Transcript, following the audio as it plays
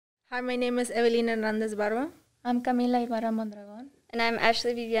Hi, my name is Evelyn Hernandez Barba. I'm Camila Ibarra Mondragon. And I'm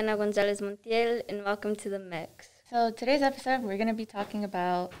Ashley Viviana Gonzalez Montiel, and welcome to the Mex. So today's episode, we're going to be talking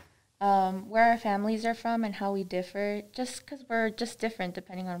about where our families are from and how we differ, just because we're just different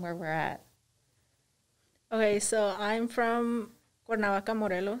depending on where we're at. Okay, so I'm from Cuernavaca,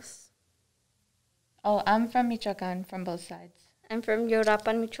 Morelos. Oh, I'm from Michoacan, from both sides. I'm from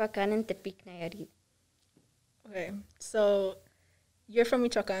Yorapan, Michoacan, and Tepic, Nayarit. Okay, so you're from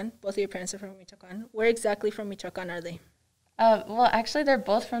Michoacan. Both of your parents are from Michoacan. Where exactly from Michoacan are they? Well, actually, they're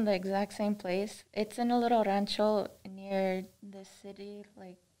both from the exact same place. It's in a little rancho near the city,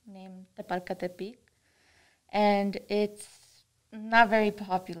 named Tepic, and it's not very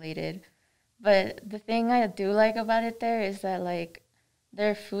populated. But the thing I do like about it there is that,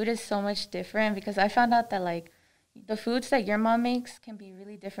 their food is so much different because I found out that, the foods that your mom makes can be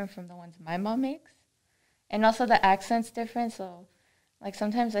really different from the ones my mom makes. And also the accent's different, so,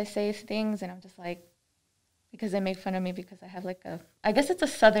 sometimes I say things and I'm just because they make fun of me because I have I guess it's a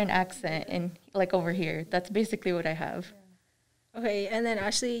southern accent in over here. That's basically what I have. Yeah. Okay, and then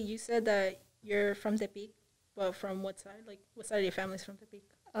Ashley, you said that you're from Tepic, but from what side? What side of your family's from Tepic?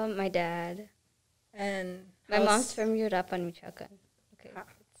 My dad. And my mom's from Yorapan, Michoacan. Okay.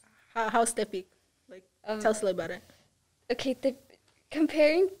 How's Tepic? Tell us a little about it. Okay,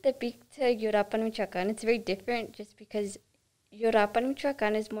 comparing Tepic to Yorapan, Michoacan, it's very different just because Yorapan,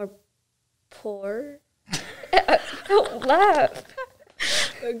 Michoacan is more poor. Don't laugh.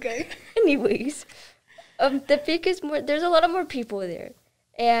 Okay. Anyways, Tepic is more, there's a lot of more people there.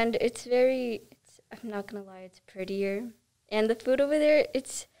 And I'm not going to lie, it's prettier. And the food over there,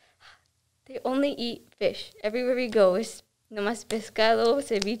 they only eat fish. Everywhere we go, it's nomás pescado,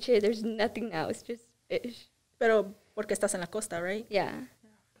 ceviche, there's nothing now, it's just fish. Pero porque estás en la costa, right? Yeah.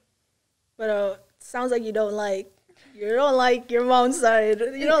 But sounds like you don't like your mom's side.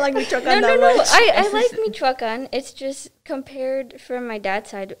 You don't like Michoacan no, much. I like Michoacan. It's just compared from my dad's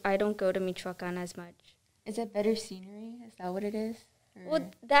side, I don't go to Michoacan as much. Is it better scenery? Is that what it is? Or?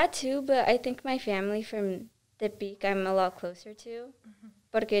 Well, that too, but I think my family from Tepic I'm a lot closer to. Mm-hmm.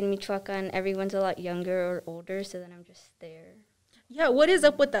 Porque in Michoacan, everyone's a lot younger or older, so then I'm just there. Yeah, what is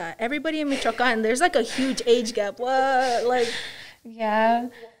up with that? Everybody in Michoacan, there's a huge age gap. What? Yeah.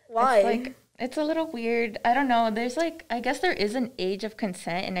 Why? It's a little weird. I don't know. There's I guess there is an age of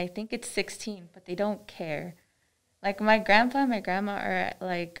consent, and I think it's 16, but they don't care. My grandpa and my grandma are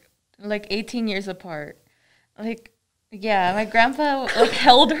 18 years apart. Yeah, my grandpa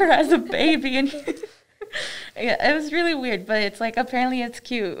held her as a baby, and yeah, it was really weird. But it's apparently it's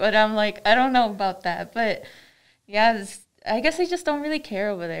cute. But I'm I don't know about that. But yeah, I guess they just don't really care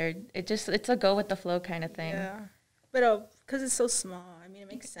over there. It's a go with the flow kind of thing. Yeah, but because it's so small, I mean, it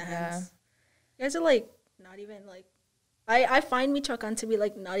makes sense. Yeah. You guys are not even I find Michoacan to be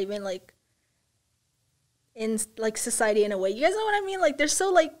not even in society in a way. You guys know what I mean? They're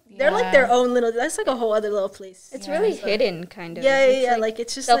so they're their own little. That's a whole other little place. It's really hidden, kind of. Yeah.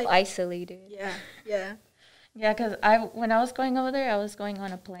 It's just self-isolated. Yeah. Yeah, because when I was going over there, I was going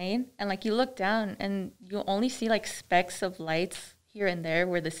on a plane, and you look down and you only see specks of lights here and there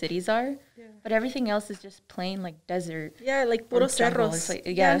where the cities are, but everything else is just plain desert. Yeah, puro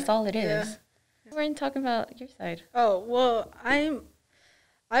cerros. That's all it is. Yeah. We're talking about your side. Oh well, I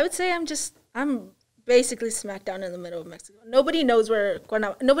would say I'm basically smack down in the middle of Mexico. Nobody knows where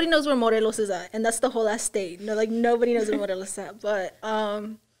Morelos is at, and that's the whole last state. No, nobody knows where Morelos is at. But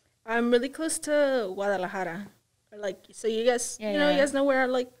I'm really close to Guadalajara. So you guys, you guys know where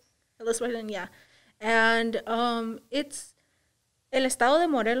yeah. And it's El Estado de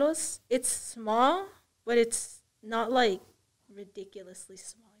Morelos. It's small, but it's not ridiculously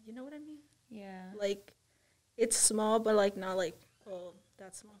small. You know what I mean? Yeah. It's small, but not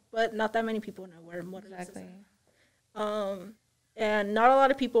that small. But not that many people know where Morelos is at. And not a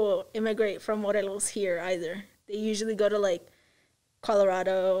lot of people immigrate from Morelos here either. They usually go to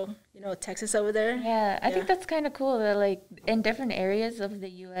Colorado, Texas over there. Yeah, I think that's kind of cool that in different areas of the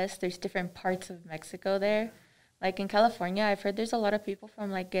U.S., there's different parts of Mexico there. In California, I've heard there's a lot of people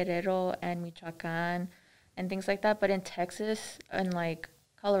from Guerrero and Michoacan and things like that. But in Texas and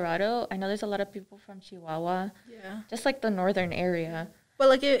Colorado, I know there's a lot of people from Chihuahua. Yeah. Just the northern area.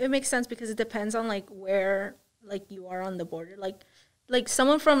 But it makes sense because it depends on where you are on the border.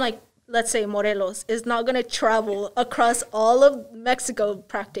 Someone from let's say Morelos is not gonna travel across all of Mexico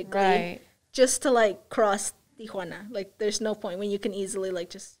practically, right, just to cross Tijuana. There's no point when you can easily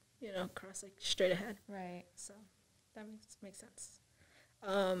just cross straight ahead. Right. So that makes sense.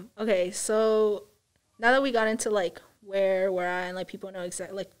 Okay, so now that we got into where we're at and people know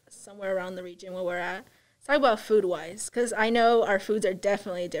exactly somewhere around the region where we're at, let's talk about food wise, because I know our foods are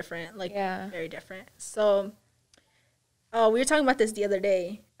definitely different, like very different. So, we were talking about this the other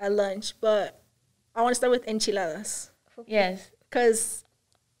day at lunch, but I want to start with enchiladas. Yes. Because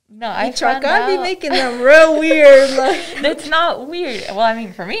I found out be out making them real weird. Like. It's not weird. Well, I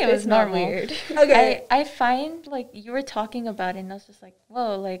mean, for me, it was normal. Weird. Okay. I find, like, you were talking about it, and I was just like,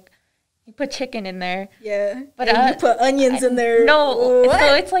 whoa, like, you put chicken in there. Yeah. But and you put onions in there. No. What?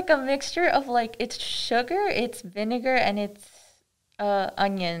 So it's like a mixture of, like, it's sugar, it's vinegar, and it's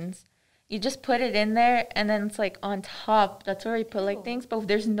onions. You just put it in there, and then it's, like, on top. That's where you put, like, things. But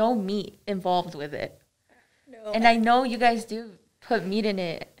there's no meat involved with it. No. And I know you guys do put meat in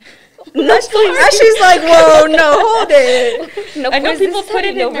it. Ashley's like, whoa, no, hold it. No, I know people put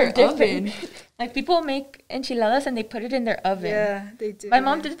it in their oven. Like, people make enchiladas and they put it in their oven. Yeah, they do. My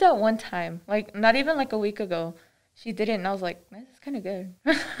mom did that one time. Like, not even like a week ago. She did it, and I was like, this is kind of good.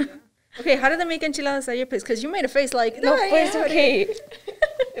 Yeah. Okay, how did they make enchiladas at your place? Because you made a face like, no, it's okay.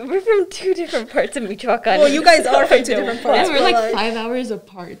 We're from 2 different parts of Michoacan. Well, you guys are from 2 different parts. We're like 5 hours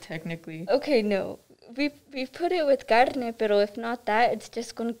apart, technically. Okay, no. We put it with carne, pero if not that, it's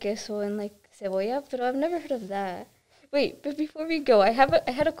just con queso and like cebolla. But I've never heard of that. Wait, but before we go, I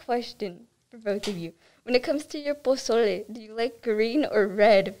had a question for both of you. When it comes to your pozole, do you like green or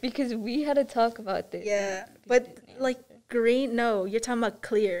red? Because we had to talk about this. Yeah, but like green. No, you're talking about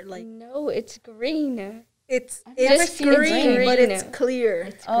clear. Like no, it's green. It's green, but it's clear.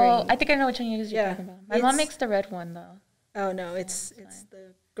 It's Oh, green. I think I know which one you're talking about. My mom makes the red one though. Oh no, it's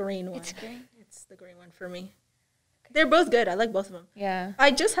the green one. It's green. It's the green one for me. They're both good. I like both of them. Yeah.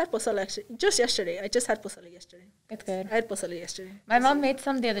 I just had pozole actually. Just yesterday. I just had pozole yesterday. It's good. I had pozole yesterday. My mom made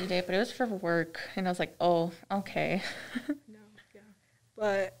some the other day, but it was for work, and I was like, oh, okay. No, yeah,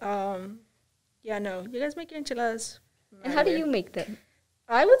 but yeah, no. You guys make your enchiladas. And how do you make them?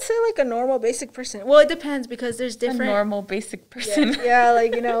 I would say like a normal basic person. Well, it depends because there's different. A normal basic person. Yeah,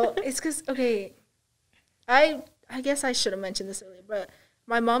 like it's because okay. I guess I should have mentioned this earlier, but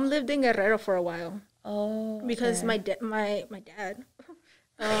my mom lived in Guerrero for a while. Oh. Because my dad. What?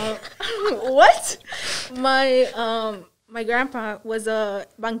 My grandpa was a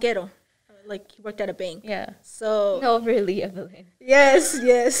banquero, like he worked at a bank. Yeah. So. No, really, Evelyn. Yes.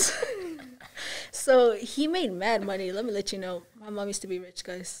 So he made mad money. Let me let you know. My mom used to be rich,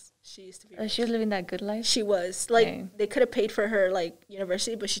 guys. She used to be rich. She was living that good life? She was. Like, they could have paid for her, like,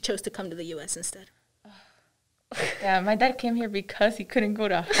 university, but she chose to come to the U.S. instead. Yeah, my dad came here because he couldn't go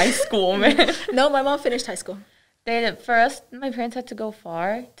to high school, man. No, my mom finished high school. For us, my parents had to go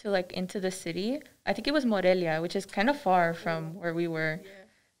far to, like, into the city. I think it was Morelia, which is kind of far from where we were. Yeah.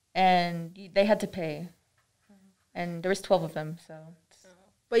 And they had to pay. And there was 12 of them, so.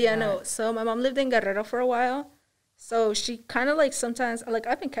 But yeah, no. So my mom lived in Guerrero for a while. So she kind of like sometimes, like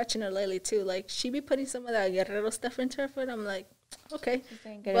I've been catching her lately too. Like she be putting some of that Guerrero stuff into her food. I'm like, okay.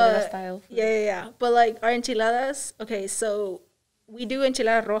 Guerrero style food. Yeah. But like our enchiladas, okay, so we do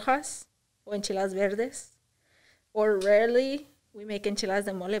enchiladas rojas or enchiladas verdes. Or rarely we make enchiladas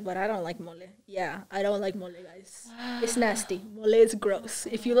de mole, but I don't like mole. Yeah, I don't like mole, guys. It's nasty. Mole is gross.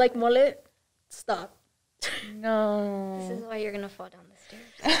 If you like mole, stop. No. This is why you're going to fall down the stairs.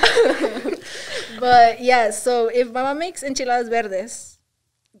 But yeah, so if my mom makes enchiladas verdes,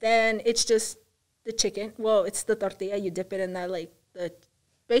 then it's just the chicken. Well, it's the tortilla. You dip it in that, like,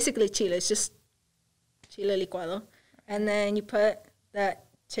 basically chile. It's just chile licuado. And then you put that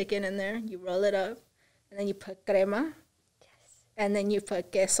chicken in there. You roll it up. And then you put crema. Yes. And then you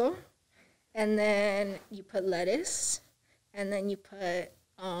put queso. And then you put lettuce. And then you put,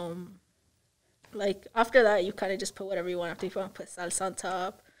 like, after that, you kind of just put whatever you want. After you want to put salsa on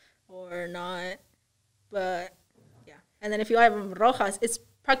top or not. But, yeah. And then if you have rojas, it's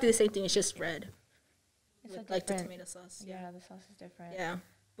practically the same thing. It's just red. It's with, like, the tomato sauce. Yeah, the sauce is different. Yeah.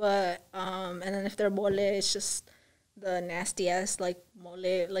 But, and then if they're mole, it's just the nasty-ass, like,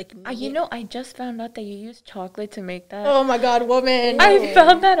 mole, like... You know, I just found out that you use chocolate to make that. Oh, my God, woman. I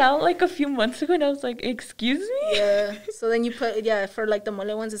found that out, like, a few months ago, and I was like, excuse me? Yeah. So then you put, for, like, the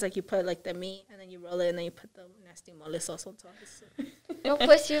mole ones, it's like you put, like, the meat, and then you roll it, and then you put the nasty mole sauce on top. No,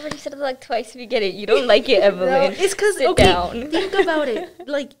 plus you already said it, like, twice. We get it. You don't like it, Evelyn. No, it's because, okay, think about it.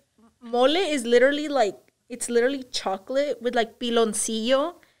 Like, mole is literally, like, it's literally chocolate with, like,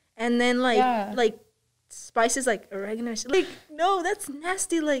 piloncillo, and then, like, spices like oregano. Like, no, that's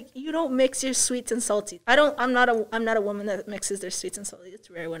nasty. Like, you don't mix your sweets and salty. I'm not a woman that mixes their sweets and salty. It's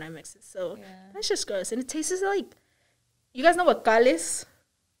rare when I mix it. So that's just gross. And it tastes like, you guys know what cal is?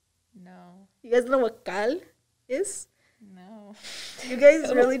 No. You guys know what cal is? No. You guys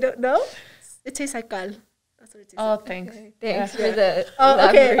really don't know? It tastes like cal. That's what it tastes Oh, like. thanks. Okay, thanks Yeah. for the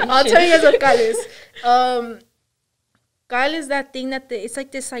Okay, I'll tell you guys what cal is. Cal is that thing that it's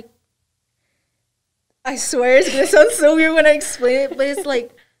like this, like, I swear it's gonna sound so weird when I explain it, but it's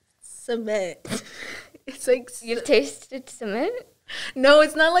like cement. It's like You tasted cement? no,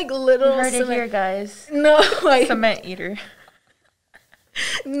 it's not like You little heard it cement. here, guys. No, like Cement eater.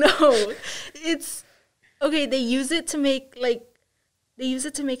 no, it's okay. They use it to make like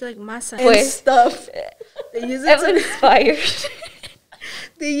masa and Wait. stuff. They use it I'm to inspired.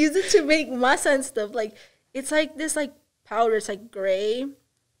 they use it to make masa and stuff. Like it's like this like powder. It's like gray.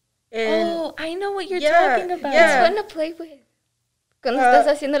 And Oh, I know what you're Yeah, talking about. yeah. It's fun to play with. Cuando estás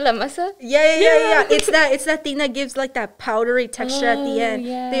haciendo la masa. yeah. It's that thing that gives like that powdery texture at the Oh, end.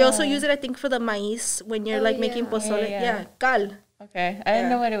 They also yeah. use it, I think, for the maíz when you're Oh, like making yeah. pozole. Yeah, Yeah, yeah. cal. Okay, I didn't Yeah.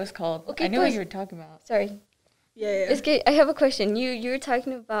 know what it was called. Okay, I knew what pues- you were talking about. Sorry. Yeah. Es que I have a question. You were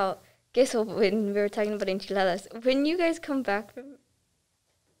talking about queso when we were talking about enchiladas. When you guys come back from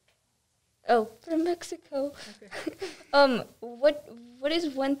from Mexico, what is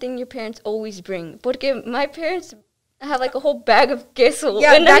one thing your parents always bring? Porque my parents have like a whole bag of queso.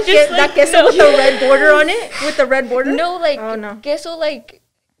 Yeah, and I'm just that like, queso with the red border on it. With the red border. No, like Oh, no. queso, like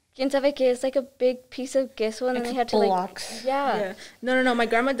quién sabe qué? It's like a big piece of queso, and then It's they had to blocks. like yeah. Yeah. No. My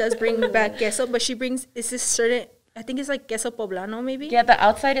grandma does bring back queso, but she brings it's this certain. I think it's like queso poblano, maybe. Yeah, the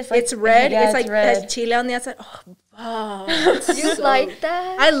outside is like It's red. Yeah, it's like red. has chile on the outside. Oh, it's You so- like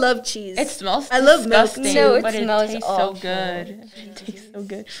that? I love cheese. It smells I love milk disgusting, No, it but it smells tastes awful. so good. It tastes so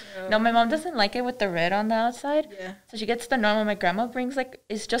good. No, my mom doesn't like it with the red on the outside. Yeah. So she gets the normal. My grandma brings like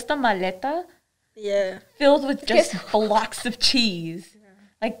it's just a maleta Yeah. filled with just blocks of cheese,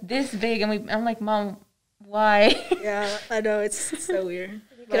 like this big. And I'm like, Mom, why? Yeah. I know it's so weird.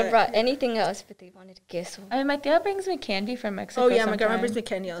 Could have But- brought anything else, but they wanted queso. I mean, my tia brings me candy from Mexico. Oh yeah, my grandma brings sometimes.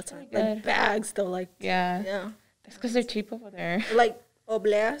 me candy all the time. Good. Like bags though, like Yeah, yeah. that's because they're cheap over there. Like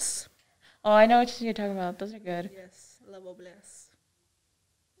obleas. Oh, I know what you're talking about. Those are good. Yes, I love obleas.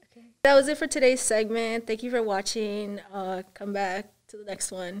 Okay. That was it for today's segment. Thank you for watching. Come back to the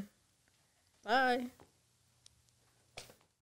next one. Bye.